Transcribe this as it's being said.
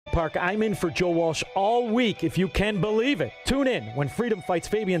Park. I'm in for Joe Walsh all week, if you can believe it. Tune in when freedom fights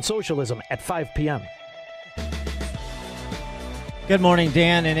Fabian socialism at 5 p.m. Good morning,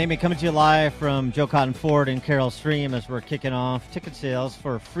 Dan and Amy, coming to you live from Joe Cotton Ford and Carol Stream as we're kicking off ticket sales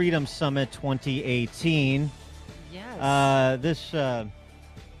for Freedom Summit 2018. Yes.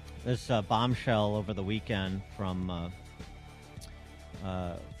 This bombshell over the weekend from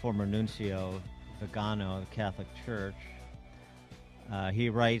former Nuncio Vigano of the Catholic Church. He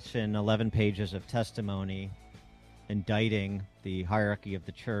writes in 11 pages of testimony indicting the hierarchy of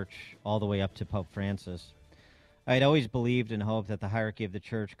the church all the way up to Pope Francis. I had always believed and hoped that the hierarchy of the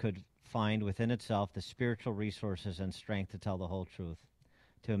church could find within itself the spiritual resources and strength to tell the whole truth,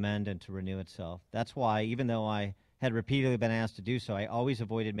 to amend and to renew itself. That's why, even though I had repeatedly been asked to do so, I always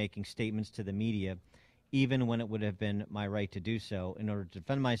avoided making statements to the media, even when it would have been my right to do so, in order to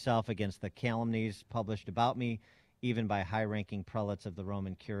defend myself against the calumnies published about me, even by high-ranking prelates of the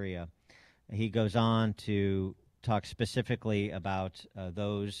Roman Curia. He goes on to talk specifically about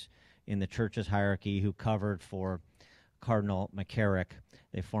those in the church's hierarchy who covered for Cardinal McCarrick,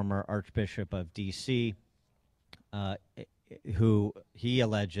 the former Archbishop of D.C., who he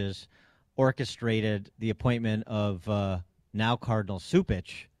alleges orchestrated the appointment of now Cardinal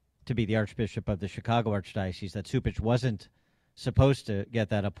Cupich to be the Archbishop of the Chicago Archdiocese, that Cupich wasn't supposed to get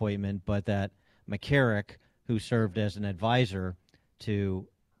that appointment, but that McCarrick, who served as an advisor to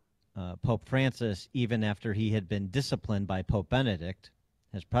Pope Francis, even after he had been disciplined by Pope Benedict,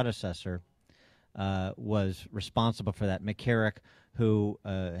 his predecessor, was responsible for that. McCarrick, who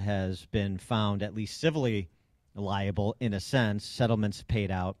has been found at least civilly liable, in a sense, settlements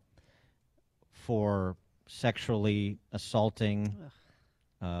paid out for sexually assaulting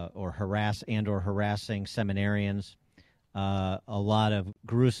or harassing seminarians. A lot of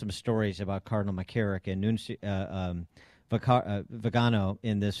gruesome stories about Cardinal McCarrick and Vigano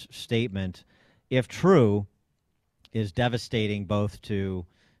in this statement, if true, is devastating both to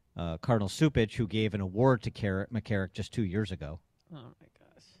Cardinal Cupich, who gave an award to McCarrick just 2 years ago. Oh, my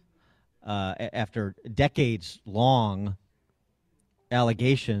gosh. After decades-long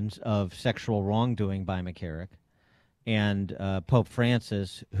allegations of sexual wrongdoing by McCarrick, and Pope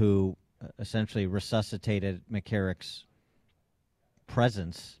Francis, who essentially resuscitated McCarrick's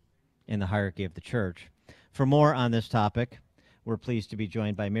presence in the hierarchy of the church. For more on this topic, we're pleased to be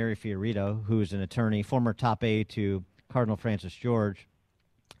joined by Mary Fiorito, who is an attorney, former top aide to Cardinal Francis George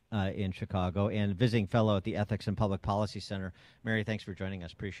in Chicago, and visiting fellow at the Ethics and Public Policy Center. Mary, thanks for joining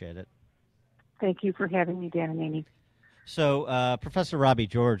us. Appreciate it. Thank you for having me, Dan and Amy. So Professor Robbie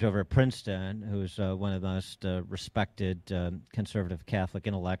George over at Princeton, who's one of the most respected conservative Catholic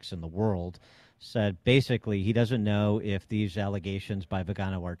intellects in the world, said basically he doesn't know if these allegations by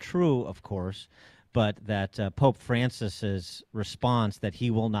Vigano are true, of course, but that Pope Francis's response that he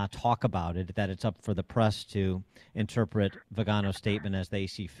will not talk about it, that it's up for the press to interpret Vigano's statement as they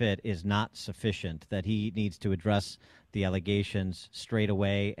see fit, is not sufficient, that he needs to address the allegations straight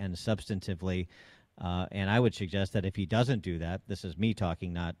away and substantively. And I would suggest that if he doesn't do that, this is me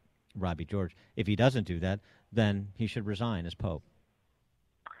talking, not Robbie George, if he doesn't do that, then he should resign as Pope.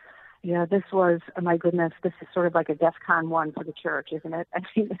 Yeah, this was, oh my goodness, this is sort of like a DEFCON 1 for the church, isn't it? I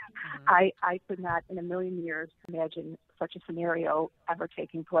mean, I could not in a million years imagine such a scenario ever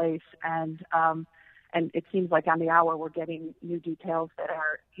taking place. And it seems like on the hour we're getting new details that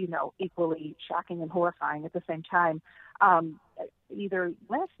are, equally shocking and horrifying at the same time. Either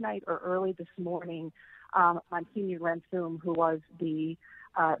last night or early this morning, Monsignor Ransoum, who was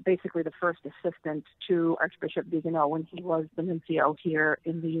basically the first assistant to Archbishop Vigano when he was the nuncio here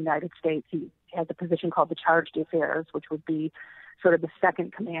in the United States. He had the position called the Charge d'Affaires, which would be sort of the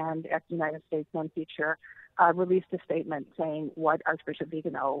second command at the United States Nunciature, released a statement saying what Archbishop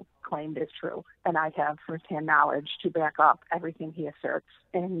Vigano claimed is true. And I have firsthand knowledge to back up everything he asserts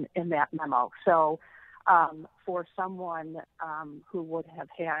in that memo. So for someone who would have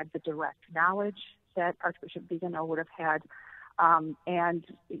had the direct knowledge that Archbishop Vigano would have had, and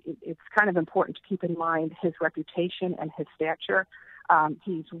it's kind of important to keep in mind his reputation and his stature.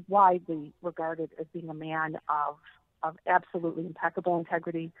 He's widely regarded as being a man of absolutely impeccable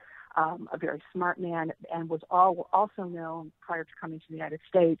integrity, a very smart man, and was also known prior to coming to the United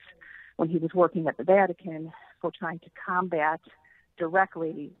States when he was working at the Vatican for trying to combat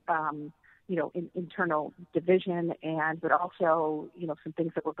directly internal division, but also, some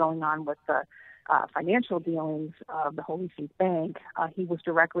things that were going on with the financial dealings of the Holy See Bank. He was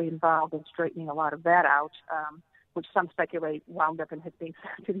directly involved in straightening a lot of that out, which some speculate wound up in his being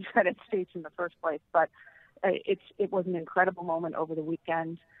sent to the United States in the first place. But it was an incredible moment over the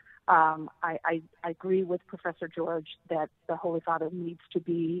weekend. I agree with Professor George that the Holy Father needs to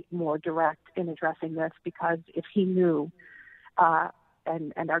be more direct in addressing this, because if he knew,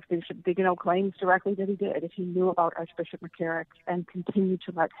 and Archbishop Vigano claims directly that he did, if he knew about Archbishop McCarrick and continued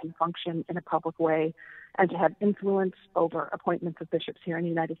to let him function in a public way and to have influence over appointments of bishops here in the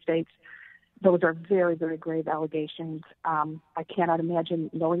United States, those are very, very grave allegations. I cannot imagine,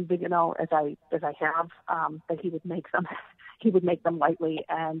 knowing Vigano as I have, that he would make them lightly.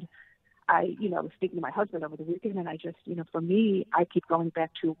 And I, was speaking to my husband over the weekend, and I just, for me, I keep going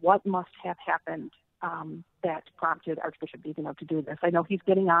back to what must have happened that prompted Archbishop Vigano to do this. I know he's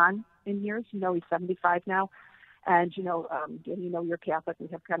getting on in years. He's 75 now. And, you're Catholic. We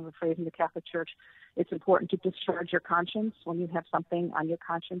have kind of a phrase in the Catholic Church. It's important to discharge your conscience when you have something on your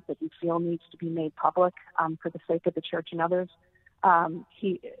conscience that you feel needs to be made public for the sake of the Church and others.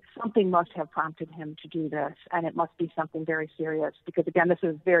 Something must have prompted him to do this, and it must be something very serious, because, again, this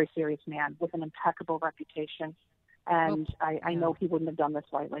is a very serious man with an impeccable reputation, and I know he wouldn't have done this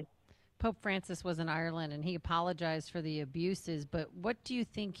lightly. Pope Francis was in Ireland, and he apologized for the abuses, but what do you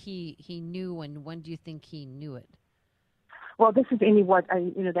think he knew, and when do you think he knew it? Well, this is, Amy,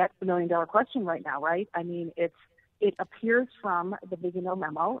 that's the $1 million question right now, right? I mean, it appears from the Vigano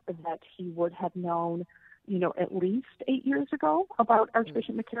memo that he would have known, at least 8 years ago about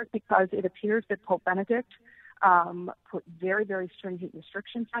Archbishop McCarrick, because it appears that Pope Benedict put very, very stringent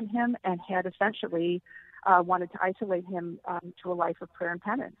restrictions on him and had essentially wanted to isolate him to a life of prayer and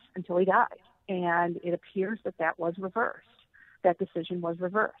penance until he died. And it appears that was reversed. That decision was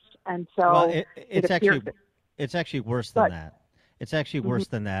reversed. And so it's actually worse than that. It's actually worse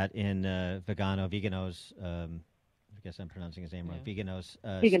than that in Vigano's, I guess I'm pronouncing his name right, Vigano's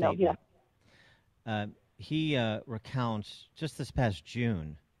Vigano, statement. Yeah. He recounts just this past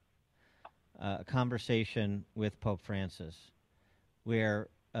June a conversation with Pope Francis where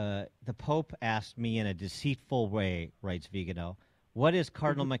the Pope asked me in a deceitful way, writes Vigano, "What is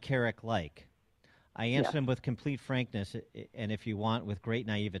Cardinal McCarrick like?" I answered him with complete frankness, and if you want, with great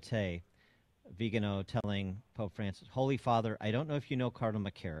naivete. Vigano telling Pope Francis, "Holy Father, I don't know if you know Cardinal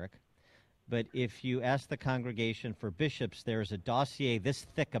McCarrick, but if you ask the congregation for bishops, there is a dossier this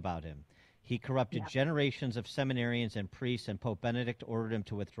thick about him. He corrupted generations of seminarians and priests, and Pope Benedict ordered him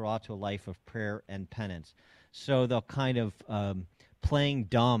to withdraw to a life of prayer and penance." So the kind of playing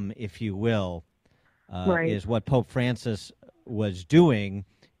dumb, if you will, is what Pope Francis was doing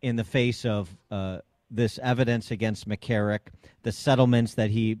in the face of this evidence against McCarrick, the settlements that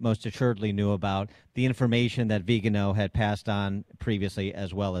he most assuredly knew about, the information that Vigano had passed on previously,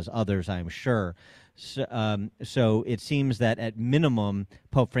 as well as others, I'm sure. So it seems that at minimum,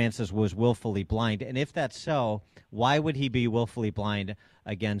 Pope Francis was willfully blind. And if that's so, why would he be willfully blind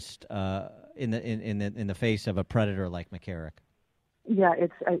against in the face of a predator like McCarrick? Yeah,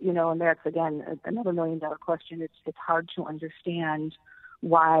 it's and that's again another $1 million question. It's hard to understand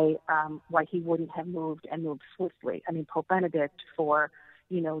why he wouldn't have moved swiftly. I mean, Pope Benedict, for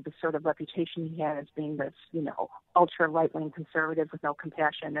the sort of reputation he had as being this ultra right-wing conservative with no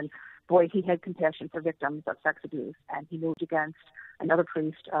compassion, and boy, he had compassion for victims of sex abuse, and he moved against another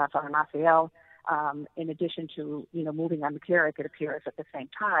priest, Father Maciel, in addition to moving on McCarrick, it appears, at the same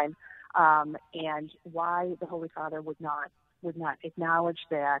time, and why the Holy Father would not acknowledge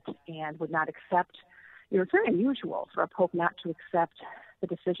that and would not accept. It's very unusual for a pope not to accept the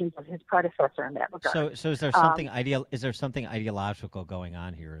decisions of his predecessor in that regard. So is there something Is there something ideological going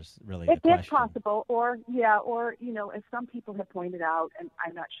on here? Is really the question. It's possible, or as some people have pointed out, and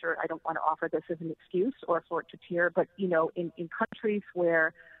I'm not sure. I don't want to offer this as an excuse or for it to appear, but in countries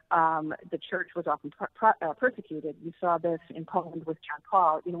where the church was often persecuted, you saw this in Poland with John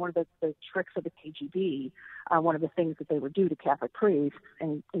Paul. One of the tricks of the KGB, one of the things that they would do to Catholic priests,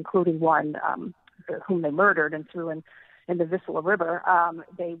 and including one whom they murdered and threw in the Vistula River,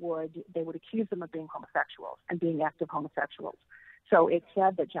 they would accuse them of being homosexuals and being active homosexuals. So it's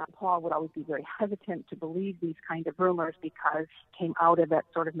said that John Paul would always be very hesitant to believe these kind of rumors because he came out of that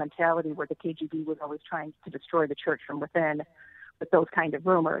sort of mentality where the KGB was always trying to destroy the church from within with those kind of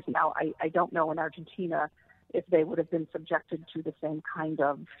rumors. Now, I don't know in Argentina if they would have been subjected to the same kind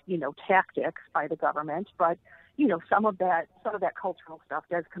of, tactics by the government, but some of that cultural stuff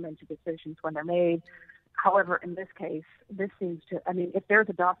does come into decisions when they're made. However, in this case, this seems to, if there's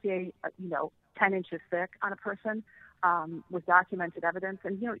a dossier, 10 inches thick on a person with documented evidence,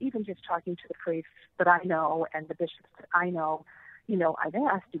 and, even just talking to the priests that I know and the bishops that I know, I've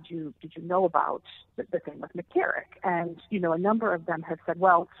asked, did you know about the thing with McCarrick? And, a number of them have said,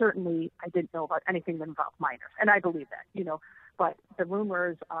 well, certainly I didn't know about anything that involved minors. And I believe that, but the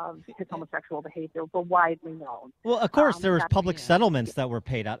rumors of his homosexual behavior were widely known. Well, of course, there was public yeah. settlements that were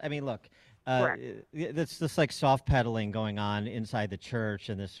paid out. I mean, look, Correct. it's this like soft pedaling going on inside the church,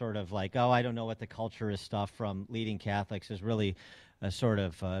 and this sort of like, oh, I don't know what the culture is stuff from leading Catholics has really sort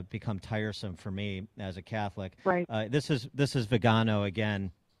of become tiresome for me as a Catholic. Right. This is Vigano again,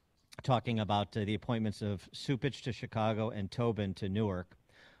 talking about the appointments of Supich to Chicago and Tobin to Newark,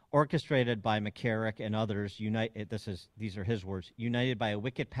 orchestrated by McCarrick and others. These are his words. United by a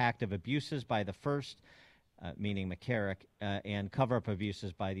wicked pact of abuses by the first, meaning McCarrick, and cover-up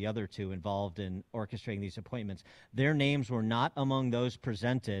abuses by the other two involved in orchestrating these appointments. Their names were not among those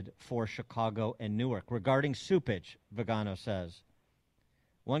presented for Chicago and Newark. Regarding Supich, Vigano says,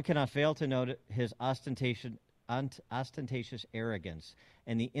 one cannot fail to note his ostentatious arrogance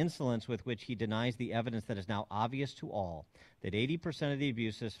and the insolence with which he denies the evidence that is now obvious to all, that 80% of the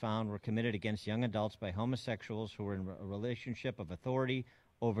abuses found were committed against young adults by homosexuals who were in a relationship of authority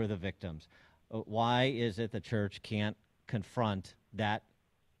over the victims. Why is it the church can't confront that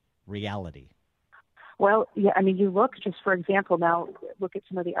reality? Well, yeah, I mean, you look just, for example, now look at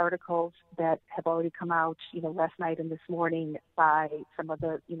some of the articles that have already come out, last night and this morning by some of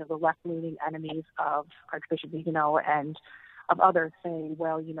the, the left-leaning enemies of Archbishop Vigano and of others saying,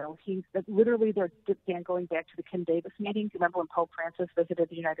 well, he's literally, they're going back to the Kim Davis meeting. Do you remember when Pope Francis visited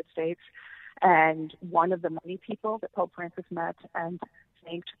the United States? And one of the many people that Pope Francis met and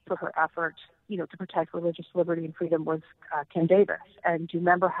thanked for her effort, to protect religious liberty and freedom was Kim Davis. And do you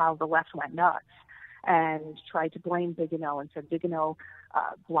remember how the left went nuts and tried to blame Vigano and said Vigano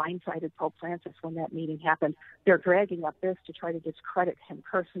blindsided Pope Francis when that meeting happened? They're dragging up this to try to discredit him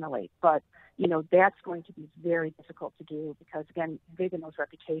personally. But, that's going to be very difficult to do because, again, Vigano's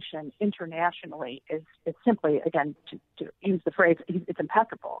reputation internationally is simply, again, to use the phrase, it's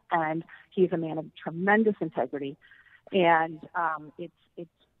impeccable. And he's a man of tremendous integrity. And this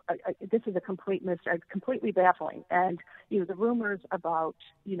is a completely baffling. And, the rumors about,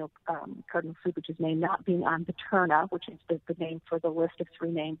 Cardinal Supich's name not being on Paterna, which is the name for the list of 3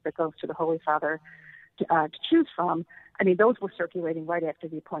 names that goes to the Holy Father to choose from, I mean, those were circulating right after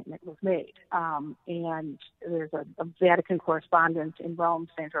the appointment was made. And there's a Vatican correspondent in Rome,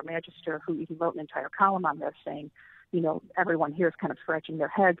 Sandro Magister, who even wrote an entire column on this saying, everyone here is kind of scratching their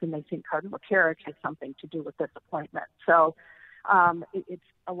heads and they think Cardinal McCarrick has something to do with this appointment. So it's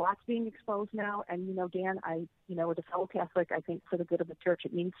a lot's being exposed now. And, Dan, as a fellow Catholic, I think for the good of the church,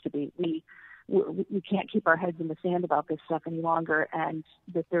 it needs to be. We can't keep our heads in the sand about this stuff any longer. And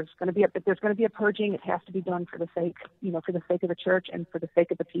that if there's going to be a purging, it has to be done for the sake of the church and for the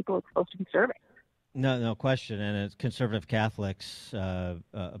sake of the people it's supposed to be serving. No question. And as conservative Catholics,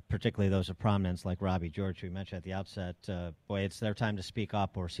 particularly those of prominence like Robbie George, who we mentioned at the outset, it's their time to speak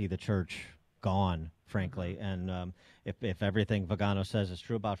up or see the church gone, frankly. And if everything Vigano says is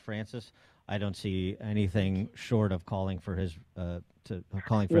true about Francis, I don't see anything short of calling for him to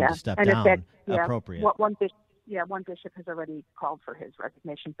step and down. In fact, appropriate. One bishop has already called for his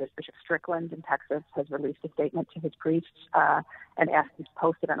resignation. Bishop Strickland in Texas has released a statement to his priests and asked them to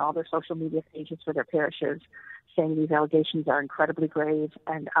post it on all their social media pages for their parishes, saying these allegations are incredibly grave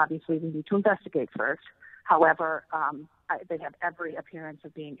and obviously we need to investigate first. However, they have every appearance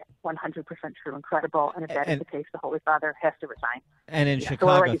of being 100% true and credible, and if that is the case, the Holy Father has to resign. And in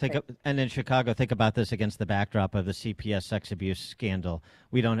Chicago, think about this against the backdrop of the CPS sex abuse scandal.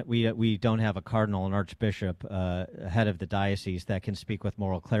 We don't have a cardinal, an archbishop, head of the diocese that can speak with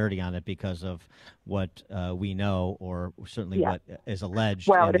moral clarity on it because of what we know, or certainly what is alleged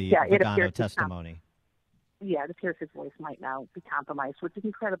in the Vigano testimony. It appears his voice might now be compromised, which is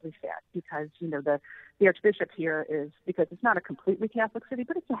incredibly sad because, the Archbishop here is, because it's not a completely Catholic city,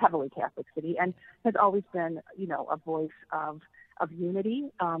 but it's a heavily Catholic city and has always been, a voice of unity,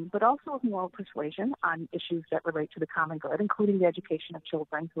 but also of moral persuasion on issues that relate to the common good, including the education of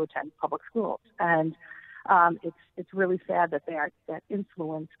children who attend public schools. And it's really sad that that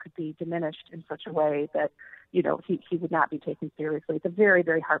influence could be diminished in such a way that, he would not be taken seriously. It's a very,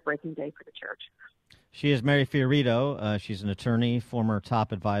 very heartbreaking day for the church. She is Mary Fiorito. She's an attorney, former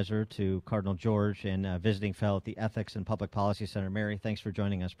top advisor to Cardinal George, and visiting fellow at the Ethics and Public Policy Center. Mary, thanks for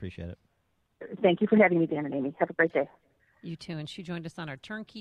joining us. Appreciate it. Thank you for having me, Dan and Amy. Have a great day. You too. And she joined us on our Turnkey